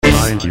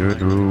find your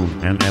groove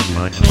and have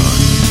much fun.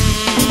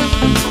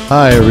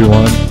 Hi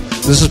everyone,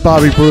 this is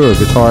Bobby Brewer,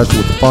 guitarist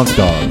with the Funk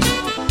Dogs,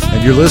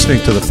 and you're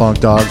listening to the Funk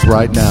Dogs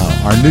right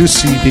now, our new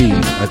CD,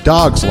 A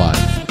Dog's Life.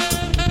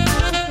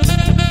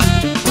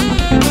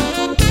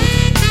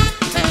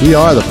 We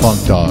are the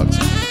Funk Dogs,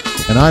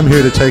 and I'm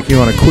here to take you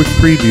on a quick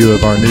preview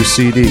of our new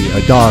CD,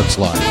 A Dog's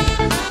Life.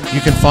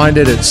 You can find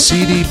it at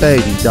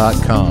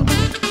cdbaby.com.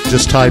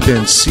 Just type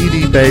in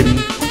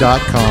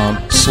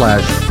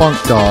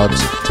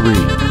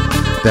cdbaby.com/funkdogs3.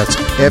 That's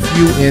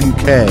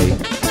FUNKDAWGS,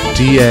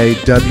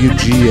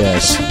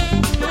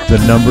 the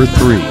number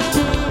 3.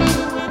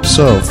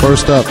 So,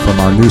 first up from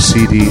our new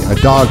CD, A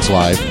Dog's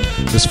Life,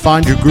 is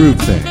Find Your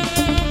Groove Thing.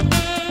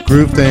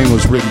 Groove Thing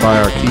was written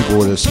by our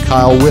keyboardist,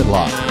 Kyle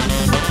Whitlock.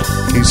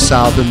 He's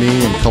south of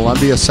me in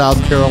Columbia, South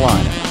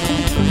Carolina.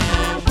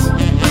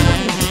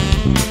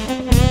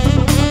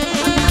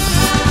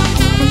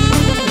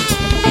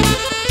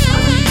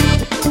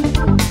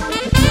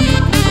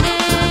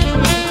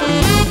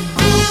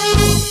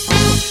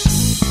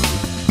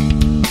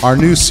 Our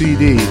new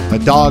CD, A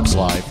Dog's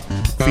Life,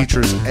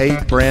 features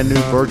 8 brand new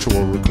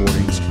virtual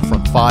recordings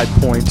from 5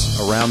 points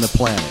around the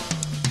planet.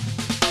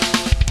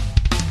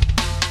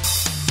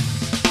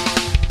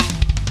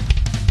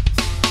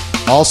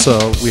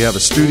 Also, we have a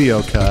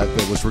studio cut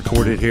that was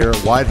recorded here at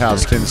White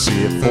House,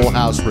 Tennessee at Full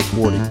House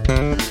Recording.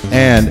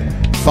 And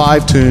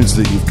 5 tunes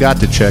that you've got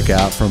to check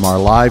out from our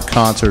live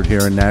concert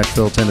here in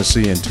Nashville,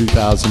 Tennessee in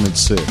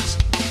 2006.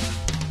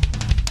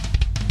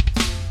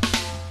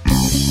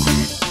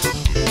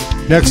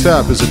 Next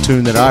up is a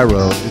tune that I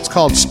wrote. It's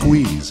called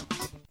Squeeze.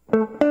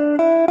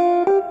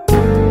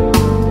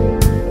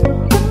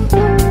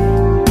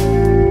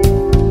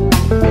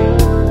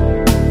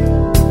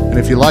 And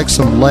if you like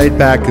some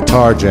laid-back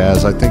guitar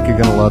jazz, I think you're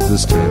going to love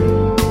this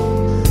tune.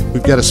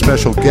 We've got a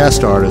special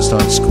guest artist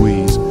on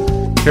Squeeze,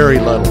 Carrie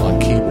Little on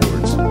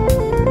keyboards.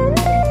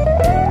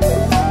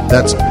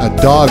 That's A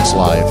Dog's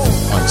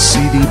Life on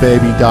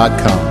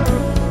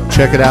cdbaby.com.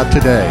 Check it out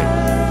today.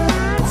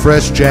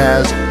 Fresh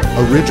jazz,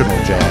 original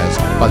jazz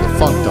by the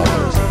Funk Dogs.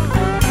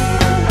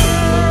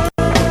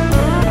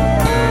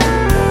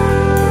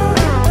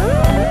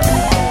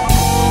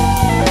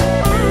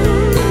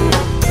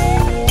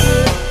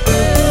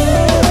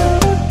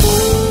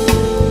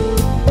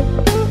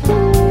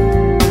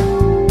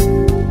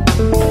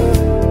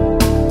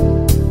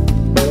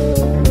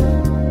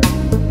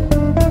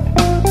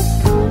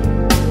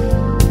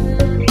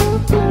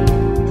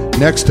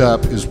 Next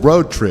up is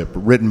Road Trip,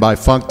 written by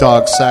Funk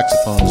Dogs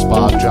saxophonist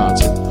Bob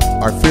Johnson,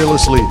 our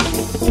fearless leader.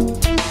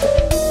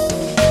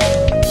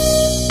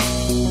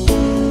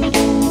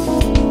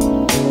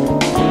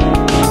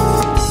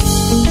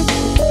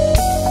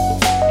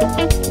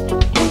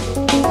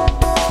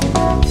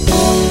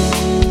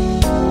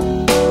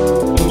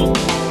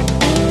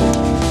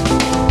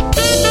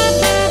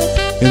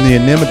 In the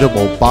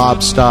inimitable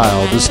Bob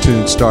style, this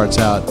tune starts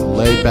out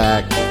laid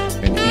back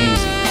and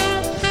easy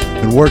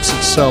and works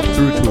itself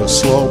through to a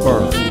slow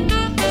burn,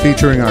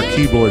 featuring our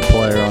keyboard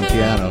player on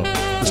piano,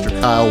 Mr.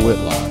 Kyle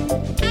Whitlock.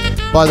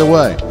 By the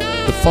way,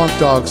 the Funk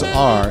Dogs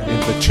are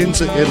in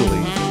Vicenza,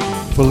 Italy,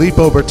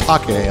 Filippo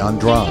Bertacche on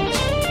drums,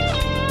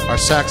 our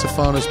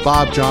saxophonist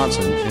Bob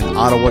Johnson in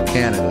Ottawa,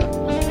 Canada,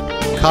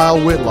 Kyle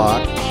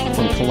Whitlock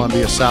from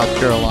Columbia, South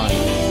Carolina,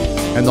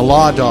 and the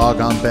Law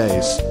Dog on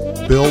bass,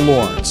 Bill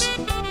Lawrence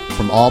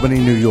from Albany,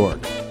 New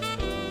York.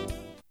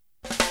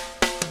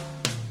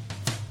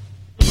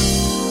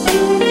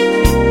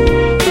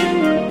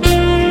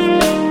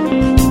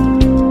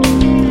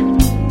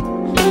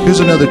 Here's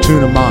another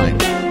tune of mine.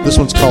 This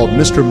one's called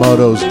Mr.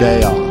 Moto's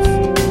Day Off.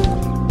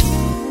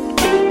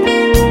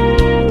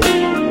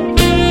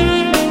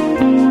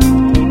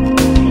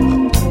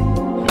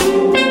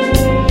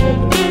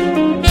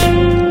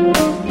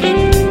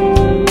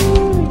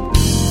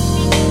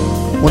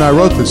 When I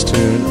wrote this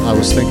tune, I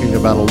was thinking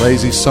about a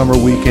lazy summer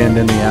weekend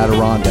in the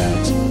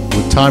Adirondacks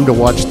with time to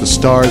watch the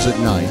stars at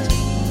night.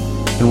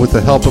 And with the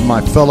help of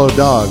my fellow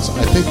dogs,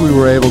 I think we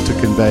were able to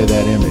convey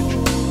that image.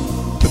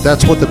 But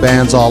that's what the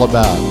band's all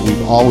about.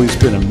 We've always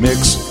been a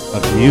mix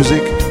of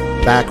music,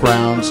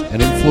 backgrounds,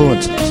 and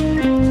influences.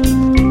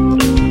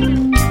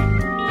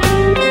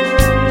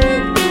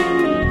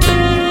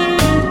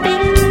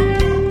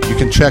 You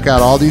can check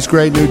out all these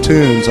great new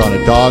tunes on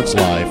A Dog's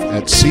Life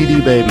at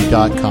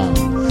cdbaby.com.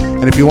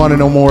 And if you want to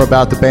know more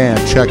about the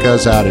band, check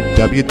us out at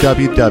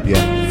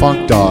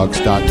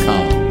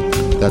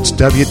www.funkdogs.com. That's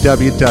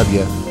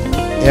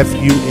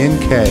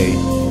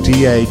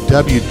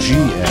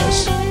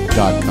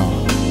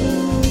www.funkdawgs.com.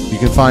 You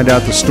can find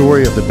out the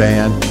story of the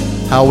band,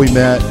 how we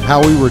met,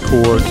 how we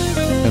record,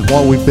 and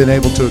what we've been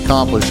able to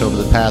accomplish over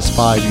the past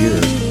 5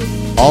 years.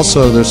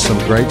 Also, there's some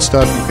great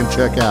stuff you can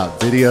check out.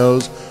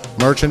 Videos,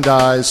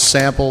 merchandise,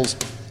 samples,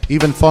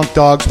 even Funk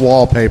Dogs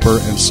wallpaper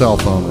and cell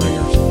phone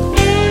ringers.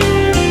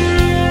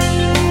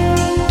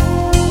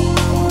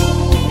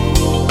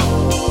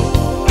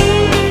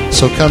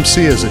 So come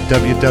see us at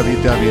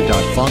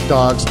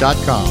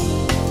www.funkdogs.com.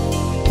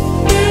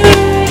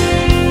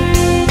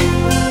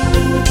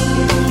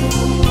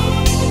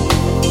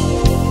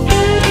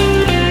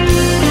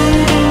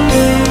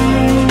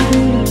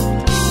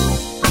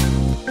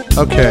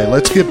 Okay,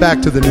 let's get back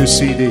to the new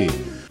CD.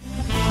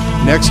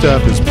 Next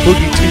up is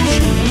Boogie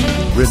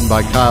Two-Shoes, written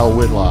by Kyle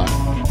Whitlock.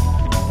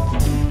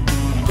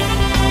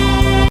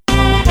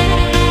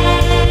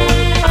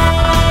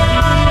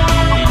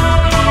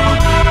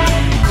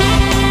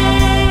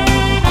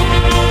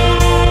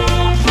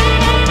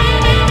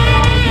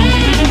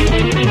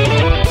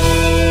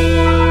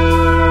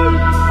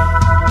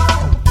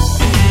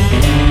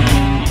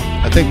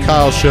 I think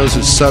Kyle shows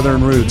his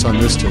southern roots on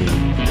this tune.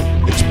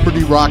 It's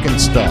pretty rockin'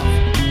 stuff.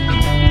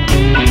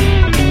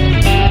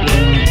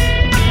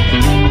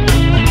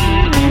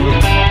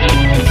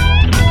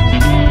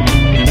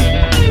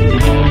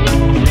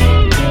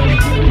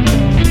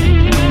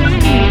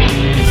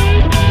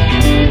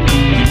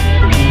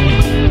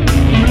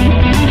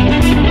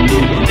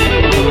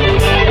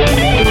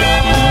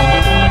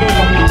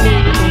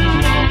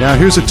 Now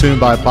here's a tune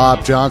by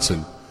Bob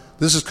Johnson.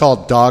 This is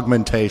called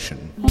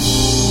Dogmentation.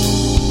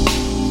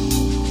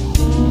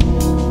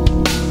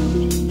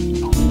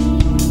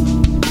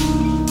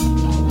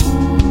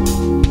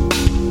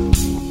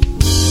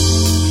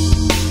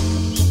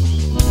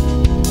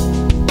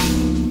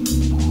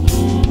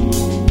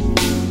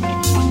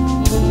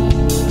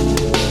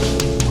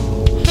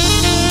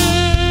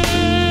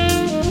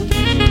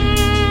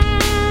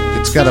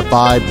 It's got a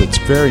vibe that's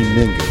very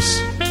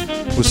Mingus,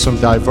 with some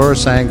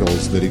diverse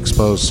angles that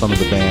expose some of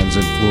the band's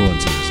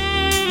influences.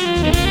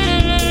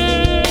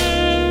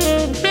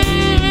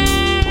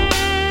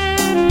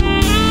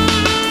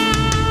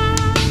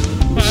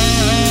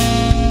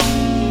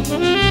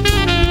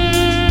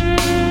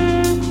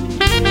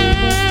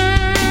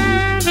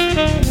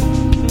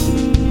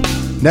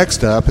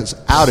 Next up is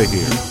Outta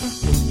Here.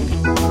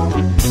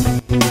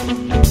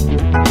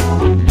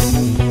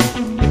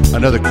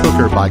 Another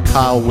cooker by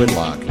Kyle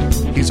Whitlock.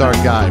 He's our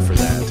guy for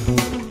that.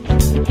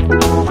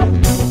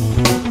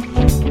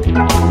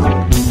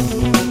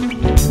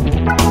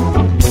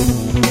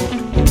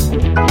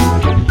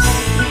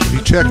 If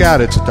you check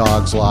out It's a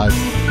Dog's Life,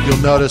 you'll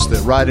notice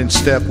that right in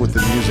step with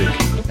the music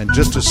and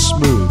just as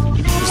smooth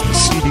is the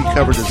CD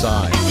cover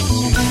design.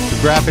 The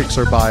graphics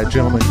are by a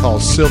gentleman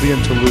called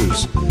Sylvian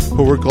Toulouse,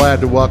 who we're glad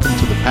to welcome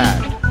to the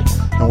pack.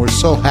 And we're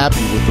so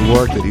happy with the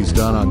work that he's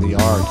done on the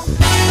art.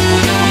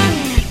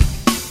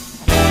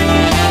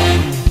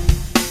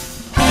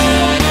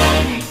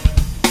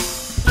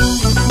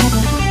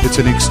 It's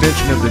an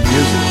extension of the music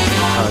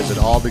that ties it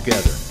all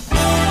together.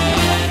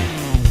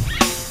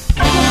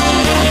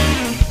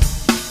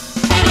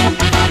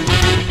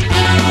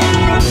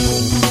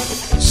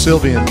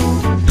 Sylvian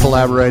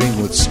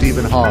collaborating with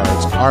Stephen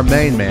Hards, our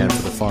main man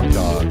for the Funk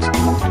Dogs.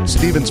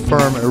 Stephen's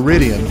firm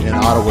Iridium in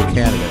Ottawa,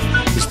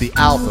 Canada, is the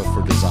alpha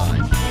for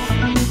design.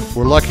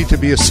 We're lucky to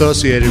be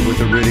associated with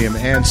Iridium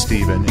and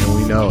Stephen, and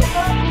we know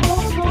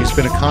it. He's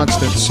been a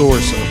constant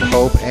source of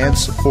hope and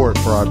support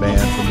for our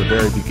band from the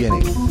very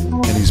beginning,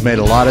 and he's made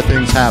a lot of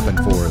things happen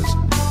for us.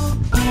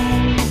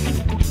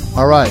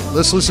 All right,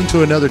 let's listen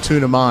to another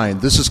tune of mine.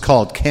 This is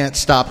called Can't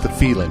Stop the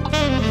Feeling.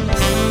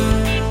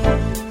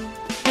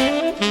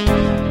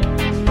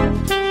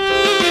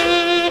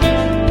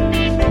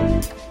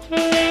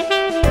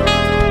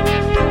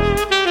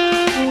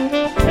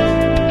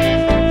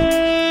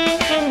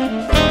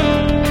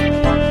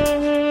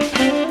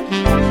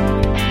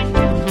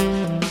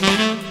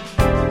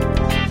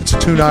 It's a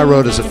tune I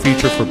wrote as a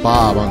feature for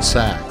Bob on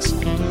sax,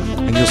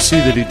 and you'll see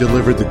that he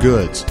delivered the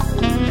goods.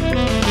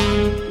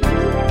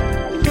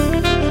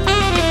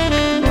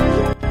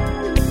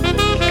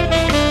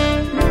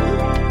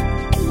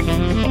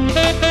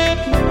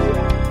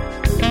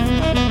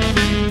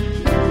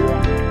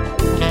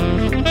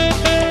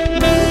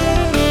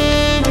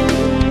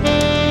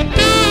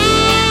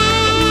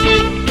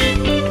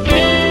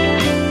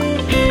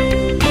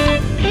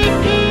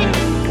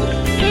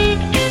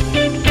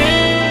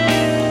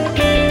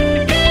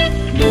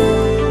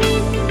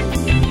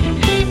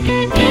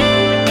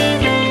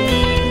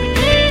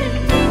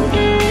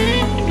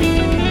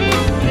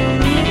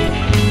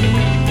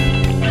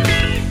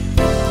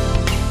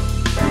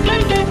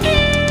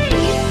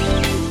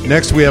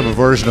 Next, we have a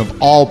version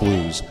of All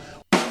Blues.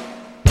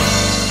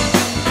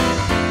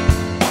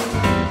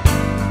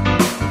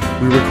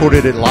 We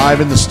recorded it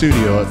live in the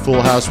studio at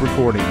Full House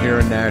Recording here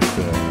in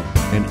Nashville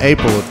in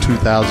April of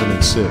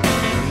 2006.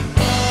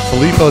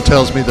 Filippo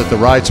tells me that the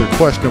rights are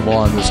questionable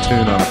on this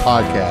tune on a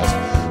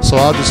podcast, so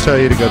I'll just tell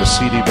you to go to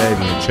CD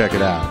Baby and check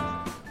it out.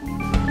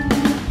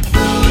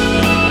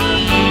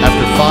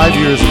 After 5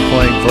 years of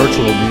playing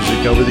virtual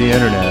music over the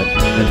internet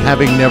and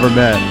having never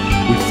met,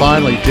 we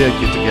finally did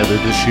get together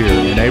this year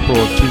in April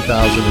of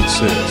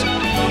 2006.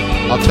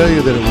 I'll tell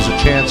you that it was a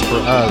chance for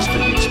us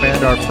to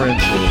expand our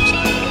friendships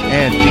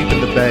and deepen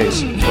the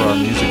base for our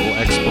musical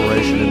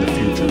exploration in the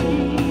future.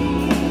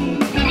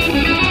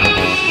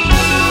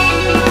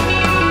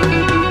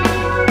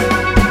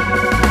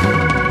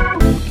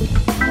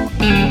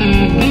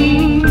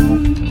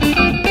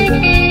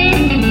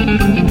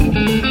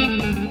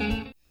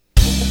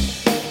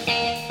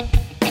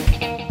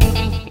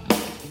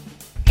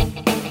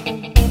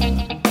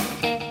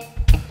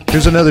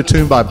 Here's another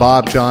tune by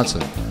Bob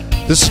Johnson.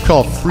 This is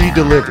called Free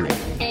Delivery,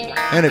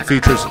 and it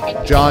features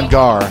John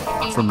Garr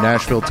from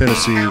Nashville,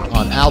 Tennessee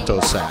on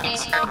alto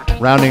sax,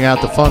 rounding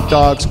out the Funk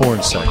Dogs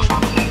horn section.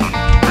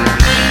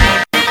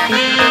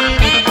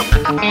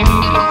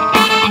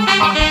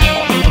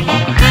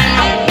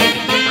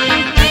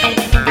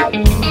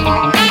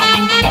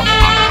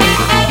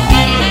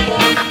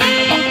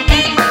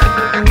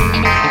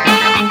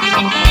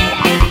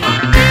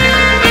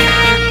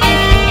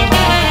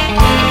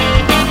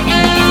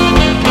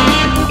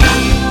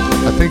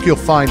 I think you'll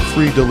find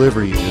Free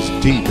Delivery is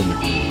deep in the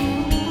groove.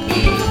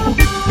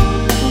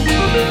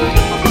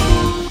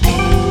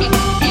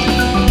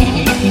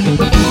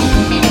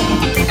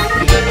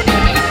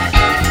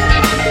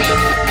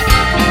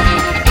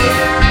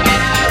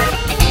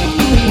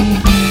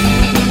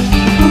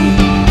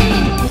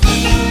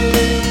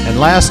 And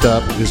last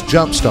up is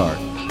Jumpstart,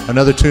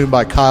 another tune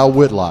by Kyle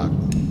Whitlock.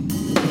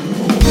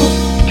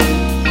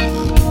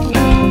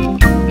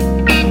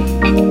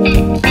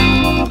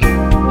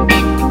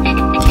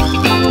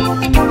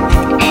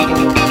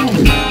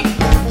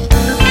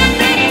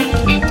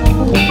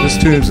 This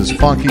tune's as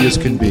funky as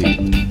can be.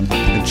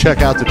 And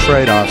check out the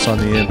trade-offs on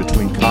the end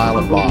between Kyle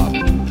and Bob.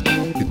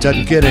 It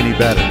doesn't get any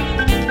better.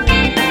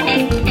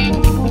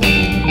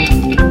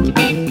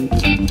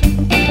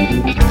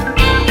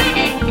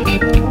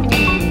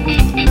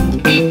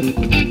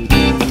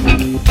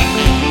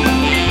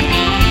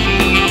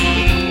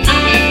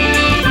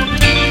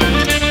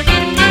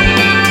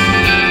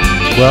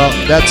 Well,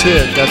 that's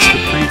it. That's the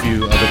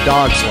preview of A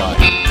Dog's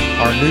Life,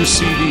 our new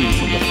CD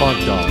from the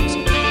Funk Dogs.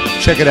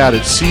 Check it out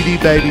at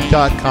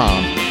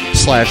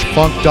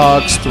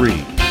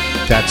cdbaby.com/funkdogs3.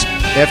 That's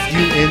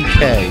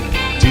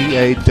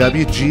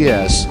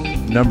FUNKDAWGS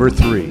number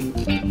 3.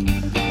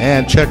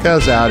 And check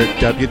us out at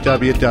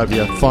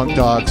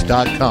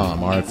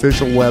www.funkdogs.com, our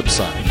official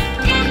website.